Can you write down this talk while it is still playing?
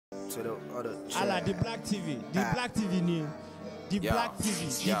to the other I like the Black TV. The Black TV new. The Black TV.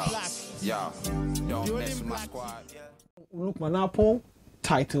 The Black. Don't mess with my squad. Ulukmanapo,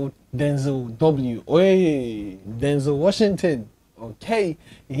 titled Denzel W. Hey, Denzel Washington. Okay,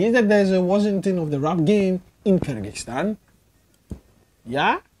 he's the Denzel Washington of the rap game in Kyrgyzstan.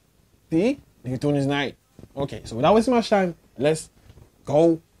 Yeah? See? The tune is nice. Okay, so without wasting much time, let's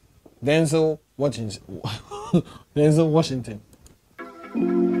go. Denzel Washington. Denzel Washington.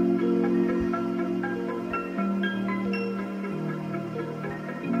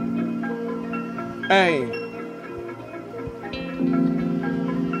 Hey.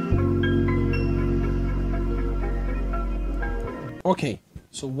 Okay,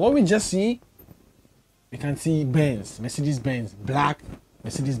 so what we just see, we can see Benz, Mercedes-Benz, black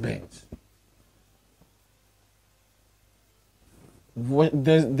Mercedes-Benz.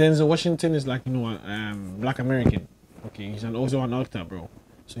 Denzel Washington is like, you know, black American. Okay, he's also an actor, bro.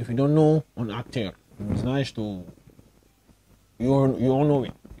 So if you don't know an actor, it's nice to you all know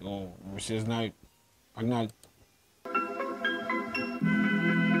it. Which is nice. Acknowledge.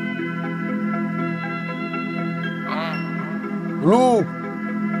 Look.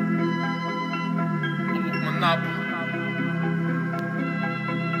 Ulukmanapo.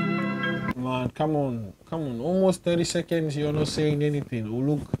 Man, come on. Almost 30 seconds, you're not saying anything. Oh,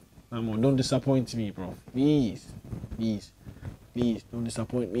 look. Come on, don't disappoint me, bro. Please, don't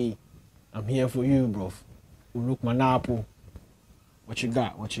disappoint me. I'm here for you, bro. Ulukmanapo. What you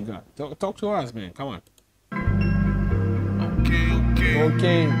got? Talk to us, man. Come on.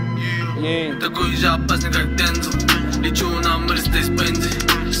 Okay. Yeah. Такой же опасный, как Дензел. Лечу на Мерседес-Бензе.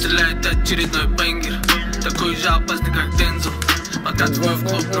 Стреляет очередной бенгер. Такой же опасный, как Дензел. Подкатываю в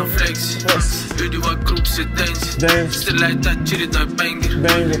клуб на флексе. Люди вокруг все дэнсят. Стреляет очередной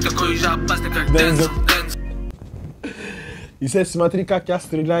бенгер. Такой же опасный, как Дензел. И сейчас смотри, как я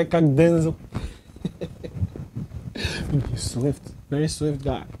стреляю, как Denzel. Swift, very swift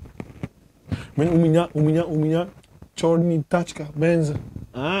guy. У меня черный тачка Benz.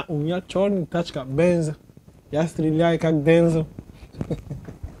 У меня черный тачка Benz. Я стреляю как Denzel.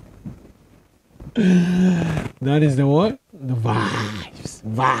 That is the what? The vibes.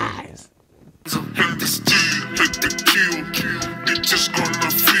 Hate the steal, hate the kill. Bitches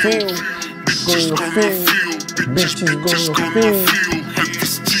gonna feel. Bitches gonna feel. Hate the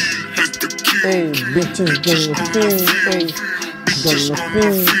steal, hate the kill. Hey, bitches gonna feel. Hey, Bitches gonna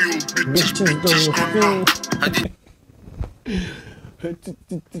feel. bitches gonna feel.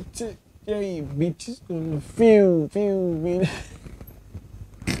 Hey, bitches gonna feel, man.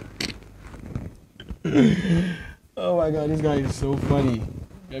 Oh my god, this guy is so funny.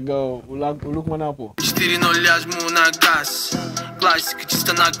 Here go, Ulukmanapo. 4-0 я жму на газ. Классика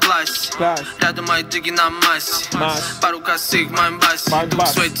чисто на классе. Рядом мои диги на массе. Пару косых в моем басе. Иду к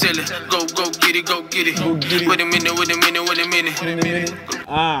своей цели. Go, get it. Wait a minute. Go get it.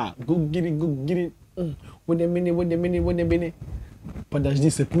 Wait a minute. Подожди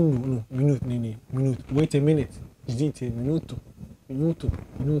секунду. Минут. Wait a minute. Ждите минуту.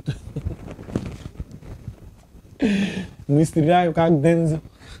 Мы стреляем как Denzel.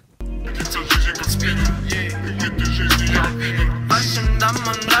 Вашим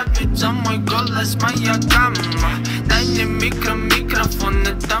дамам нравится мой голос, моя гамма. Дай мне микрофон,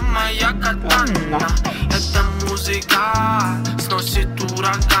 это моя катана. Эта музыка сносит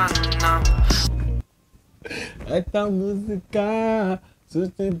урагана. Эта музыка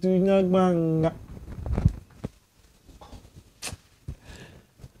сносит урагана.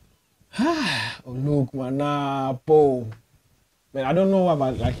 Ulukmanapo. Man, I don't know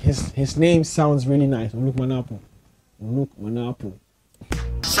about like his name sounds really nice. Ulukmanapo.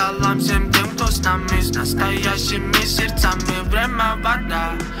 Салам всем тем, кто с нами, с настоящими сердцами. Время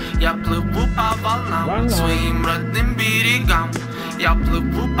вода, я плыву по волнам, своим родным берегам. Я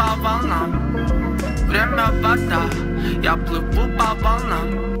плыву по волнам. Время вода, я плыву по волнам.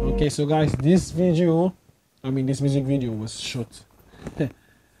 Okay, so guys, this music video was shot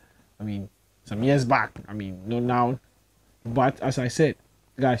some years back. Not now. But as I said,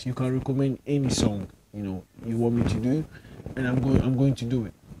 guys, you can recommend any song, you want me to do, and I'm going to do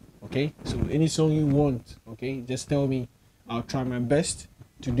it. Okay? So any song you want, okay, just tell me. I'll try my best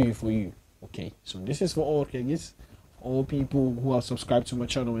to do it for you. Okay? So this is for all Kyrgyz, all people who have subscribed to my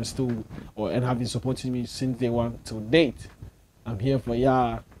channel and have been supporting me since day one till date. I'm here for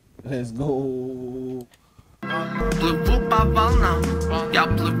ya. Let's go. Плыву по волнам, я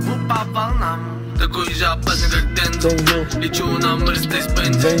плыву по волнам. Такой же опасный, как Дензел. Лечу на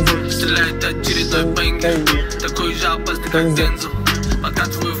Мерседес-Бензе. Стреляет очередной бенгер. Такой же опасный, как Дензел.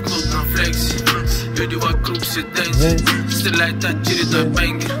 Подкатываю в клуб на флексе. Люди вокруг все дэнсят. Стреляет очередной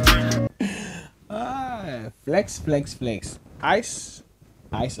бенгер. Flex, flex, flex. Ice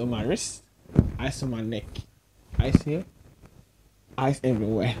on my wrist, ice on my neck, ice here, ice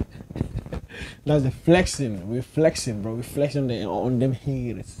everywhere. That's the flexing. We're flexing, bro. We're flexing on them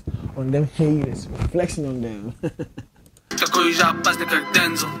haters. We're flexing on them. Такой же опасный, как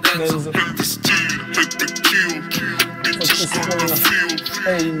Denzel. Это стиль, это kill. Bitches gonna feel.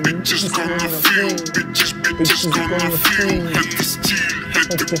 Bitches gonna feel. Bitches gonna feel. Это стиль,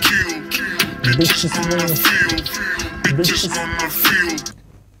 это kill. Bitches gonna feel. Bitches gonna feel.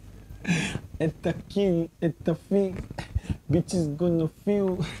 Это kill, это feel. Bitches gonna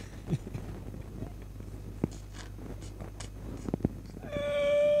feel.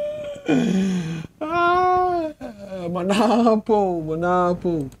 Manapo. Gonna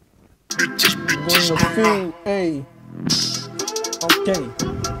feel, hey. Okay,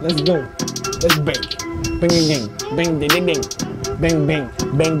 let's go. Let's bang. Bang again. Bang ding ding ding. Bang bang.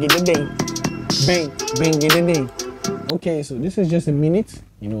 Bang ding ding ding. Bang bang ding ding ding. Okay, so this is just a minute,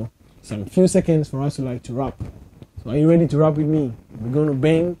 you know, some few seconds for us to rap. So are you ready to rap with me? We're gonna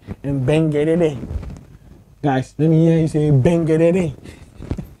bang and bang it in. Guys, let me hear you say bang it in.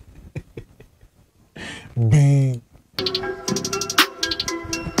 Bang.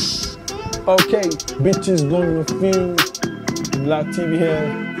 Okay, bitches gonna feel. Black TV here.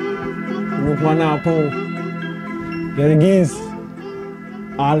 Ulukmanapo. There it is.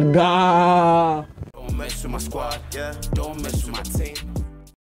 Alga. Don't mess with my squad, yeah. Don't mess with my team.